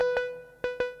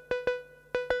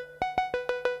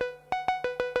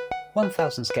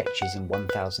1000 Sketches in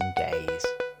 1000 Days.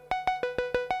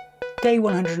 Day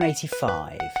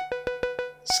 185.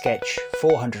 Sketch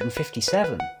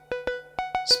 457.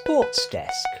 Sports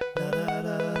Desk.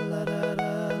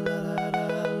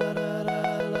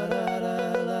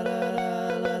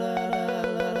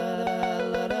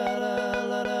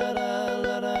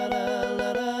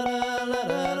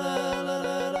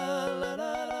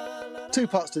 Two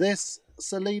parts to this.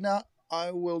 Selena,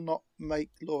 I will not make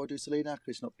Laura do Selena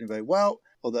because she's not feeling very well,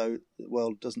 although the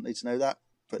world doesn't need to know that,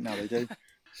 but now they do.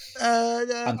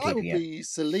 I will be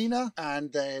Selena,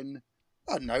 and then,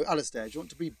 I don't know, Alistair, do you want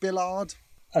to be Billard?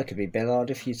 I could be Billard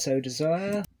if you so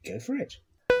desire. Go for it.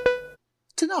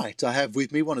 Tonight I have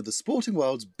with me one of the sporting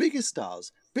world's biggest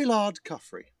stars, Billard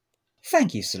Cuffrey.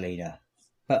 Thank you, Selena.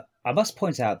 But I must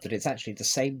point out that it's actually the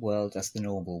same world as the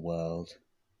normal world.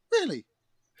 Really?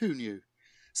 Who knew?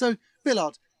 So,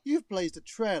 Billard, you've blazed a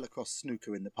trail across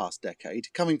snooker in the past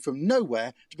decade, coming from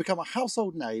nowhere to become a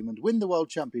household name and win the World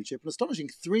Championship an astonishing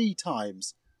 3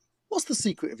 times. What's the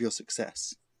secret of your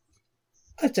success?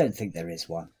 I don't think there is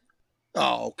one.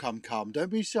 Oh, come,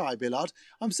 don't be shy, Billard.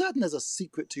 I'm certain there's a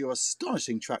secret to your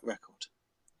astonishing track record.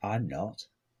 I'm not.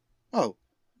 Oh.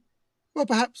 Well,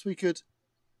 perhaps we could...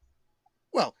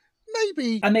 Well,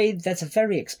 maybe... I mean, there's a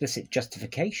very explicit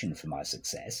justification for my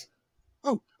success.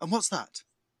 Oh, and what's that?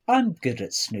 I'm good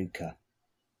at snooker.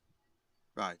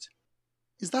 Right.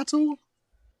 Is that all?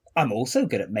 I'm also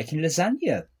good at making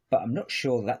lasagna, but I'm not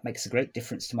sure that makes a great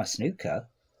difference to my snooker.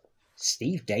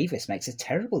 Steve Davis makes a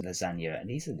terrible lasagna, and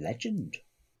he's a legend.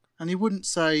 And he wouldn't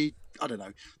say, I don't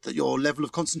know, that your level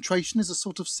of concentration is a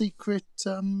sort of secret,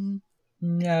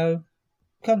 No.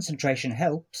 Concentration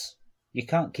helps. You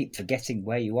can't keep forgetting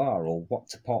where you are or what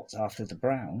to pot after the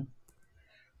brown.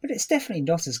 But it's definitely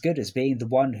not as good as being the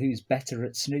one who's better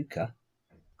at snooker.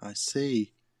 I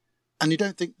see. And you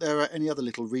don't think there are any other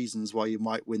little reasons why you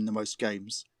might win the most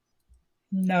games?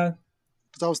 No.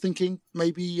 Because I was thinking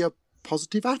maybe a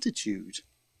positive attitude.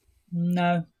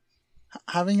 No.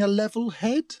 Having a level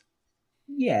head?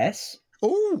 Yes.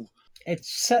 Oh! It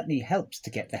certainly helps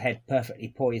to get the head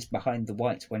perfectly poised behind the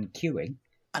white when cueing.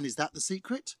 And is that the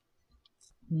secret?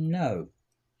 No.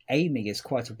 Aiming is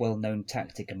quite a well-known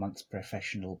tactic amongst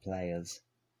professional players.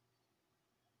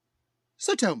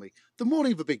 So tell me, the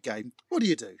morning of a big game, what do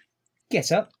you do?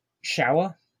 Get up,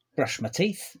 shower, brush my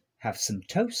teeth, have some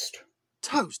toast.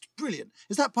 Toast? Brilliant.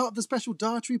 Is that part of the special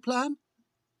dietary plan?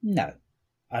 No,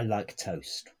 I like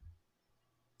toast.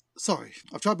 Sorry,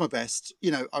 I've tried my best.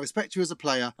 You know, I respect you as a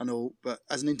player and all, but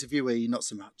as an interviewee, not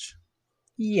so much.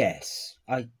 Yes,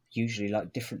 I usually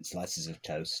like different slices of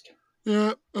toast.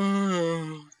 Yeah,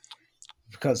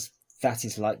 Because that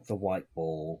is like the white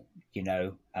ball, you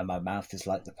know, and my mouth is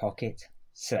like the pocket.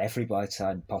 So every bite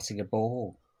I'm potting a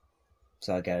ball.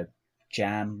 So I go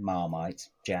jam, marmite,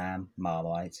 jam,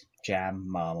 marmite, jam,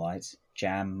 marmite,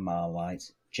 jam,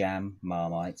 marmite, jam,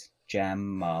 marmite,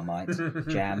 jam, marmite,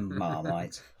 jam,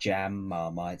 marmite, jam,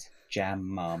 marmite, jam,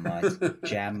 marmite,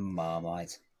 jam,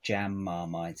 marmite, jam,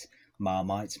 marmite,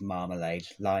 marmite, marmalade,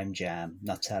 lime jam,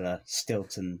 Nutella,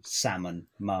 Stilton, salmon,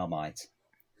 marmite.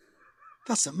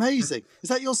 That's amazing. Is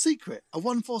that your secret? A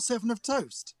 147 of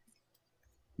toast?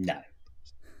 No,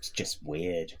 it's just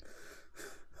weird.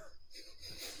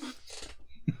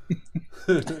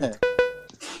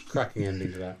 Cracking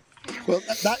ending to that. Well,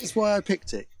 that is why I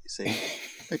picked it, you see.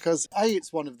 Because A,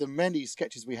 it's one of the many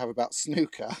sketches we have about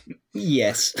snooker,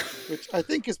 Yes. which I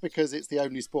think is because it's the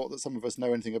only sport that some of us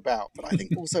know anything about. But I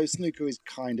think also snooker is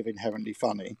kind of inherently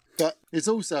funny. But it's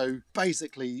also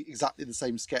basically exactly the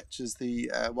same sketch as the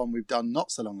one we've done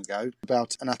not so long ago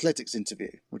about an athletics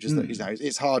interview, which is that, you know,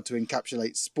 it's hard to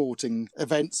encapsulate sporting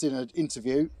events in an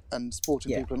interview, and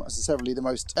sporting people are not necessarily the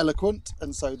most eloquent,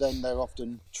 and so then they're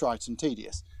often trite and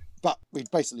tedious. But we'd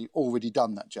basically already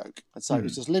done that joke. And so it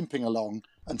was just limping along.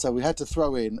 And so we had to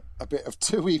throw in a bit of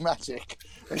Tui magic.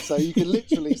 And so you can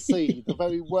literally see the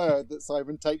very word that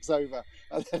Simon takes over.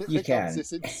 And then it becomes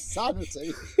this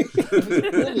insanity. It's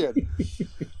brilliant.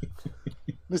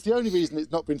 And it's the only reason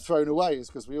it's not been thrown away is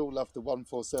because we all love the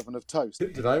 147 of toast.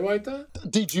 Did I write that?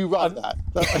 Did you write that?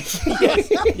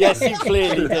 Yes, you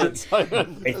clearly did,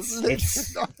 Simon.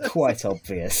 It's quite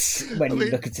obvious when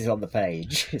you look at it on the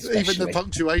page. Especially. Even the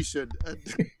punctuation.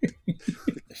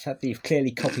 The fact that you've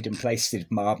clearly copied and pasted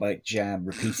Marmite jam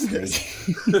repeatedly.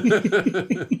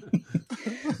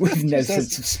 With no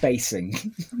sense of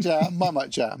spacing. Jam, Marmite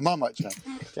jam.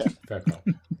 Yeah. Fair call.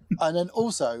 And then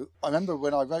also, I remember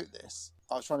when I wrote this,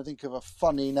 I was trying to think of a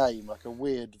funny name, like a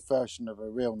weird version of a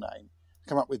real name.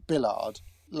 Come up with Billard.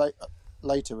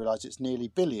 Later realised it's nearly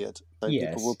billiard. So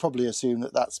people will probably assume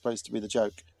that that's supposed to be the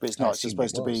joke, but it's not. It's just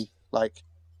supposed to be like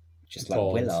just like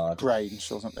Balls. Willard.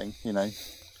 Grange or something, you know.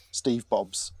 Steve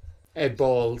Bobs. Ed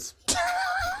Balls.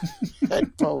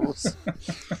 Head balls.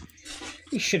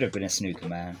 He should have been a snooker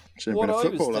man. Should have What been a I was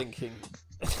footballer. thinking,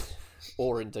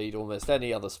 or indeed almost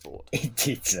any other sport, He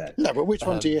did so. No, but which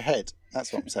one do you head?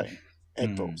 That's what I'm saying.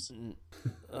 Head balls.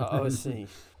 I see.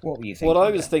 What were you thinking? What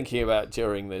I was Ben? thinking about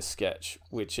during this sketch,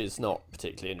 which is not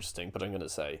particularly interesting, but I'm going to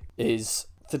say, is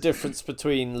the difference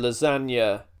between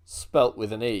lasagna spelt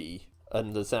with an E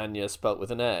and lasagna spelt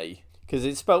with an A. Because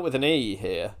it's spelt with an E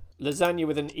here. Lasagna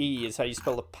with an E is how you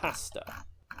spell the pasta,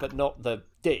 but not the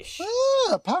dish.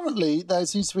 Apparently, there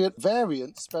seems to be a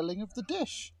variant spelling of the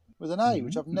dish with an A,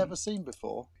 which I've never seen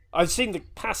before. I've seen the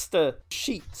pasta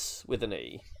sheets with an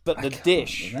E, but the can't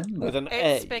dish remember. with an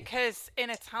It's A. because in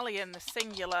Italian the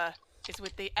singular is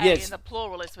with the A Yes. and the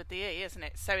plural is with the E, isn't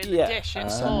it? So in Yeah. the dish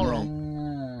it's plural.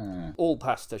 Ah. All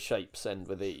pasta shapes end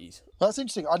with E's. That's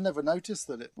interesting. I'd never noticed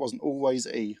that it wasn't always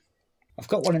E. I've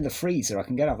got one in the freezer. I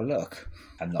can go and have a look.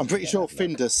 I'm pretty sure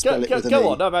Finn. Findus spell it with an Go E.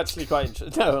 on, I'm actually quite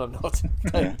interested. No, I'm not.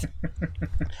 Don't.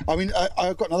 I mean,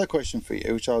 I've got another question for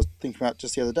you, which I was thinking about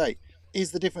just the other day.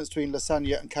 Is the difference between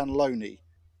lasagna and cannelloni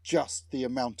just the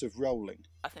amount of rolling?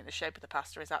 I think the shape of the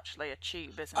pasta is actually a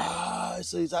tube, isn't it? Ah,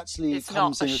 so it's actually It's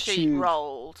comes not a in a sheet tube.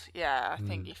 rolled. Yeah, I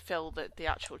think you fill the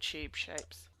actual tube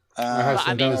shapes. I have But I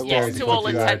some mean, downstairs yes, if to you want all to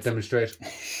intents- demonstrate.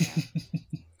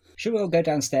 Should we all go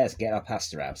downstairs and get our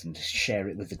pasta out and just share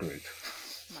it with the group?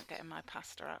 I'm not getting my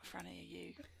pasta out for any of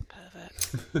you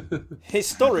perverts.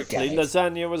 Historically, Damn it.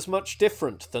 lasagna was much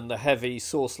different than the heavy,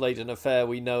 sauce-laden affair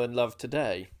we know and love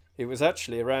today. It was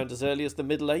actually around as early as the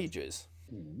Middle Ages.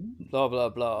 Blah, blah,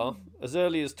 blah. As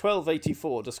early as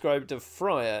 1284, described a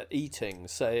friar eating,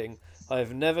 saying, "I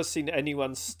have never seen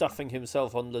anyone stuffing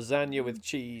himself on lasagna with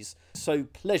cheese so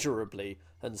pleasurably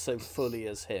and so fully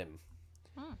as him."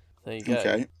 There you go.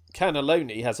 Okay.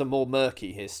 Cannelloni has a more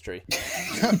murky history.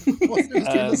 What's doing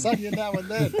lasagna now and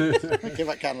then? Give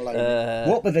that cannelloni.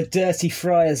 What were the dirty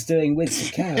friars doing with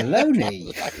the cannelloni?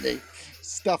 Exactly.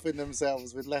 Stuffing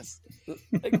themselves with less.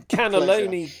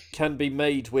 Cannelloni can be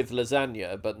made with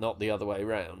lasagna, but not the other way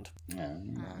round.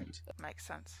 Makes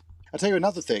sense. I'll tell you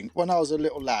another thing. When I was a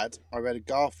little lad, I read a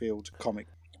Garfield comic.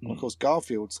 Of course,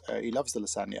 Garfield's, he loves the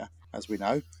lasagna, as we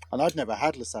know. And I'd never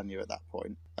had lasagna at that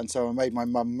point. And so I made my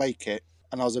mum make it.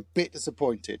 And I was a bit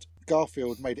disappointed.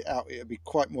 Garfield made it out it would be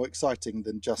quite more exciting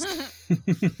than just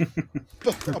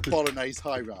a bolognese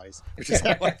high-rise, which is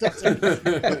how I thought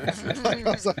it.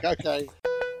 I was like, okay.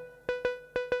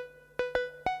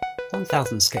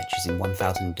 1000 Sketches in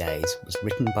 1000 Days was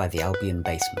written by the Albion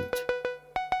Basement.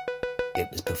 It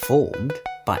was performed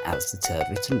by Alistair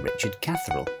Turvitt and Richard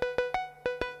Catherall.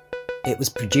 It was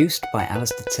produced by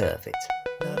Alistair Turvitt.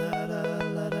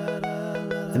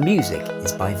 The music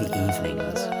is by The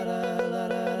Evenings.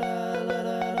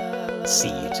 See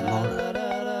you tomorrow.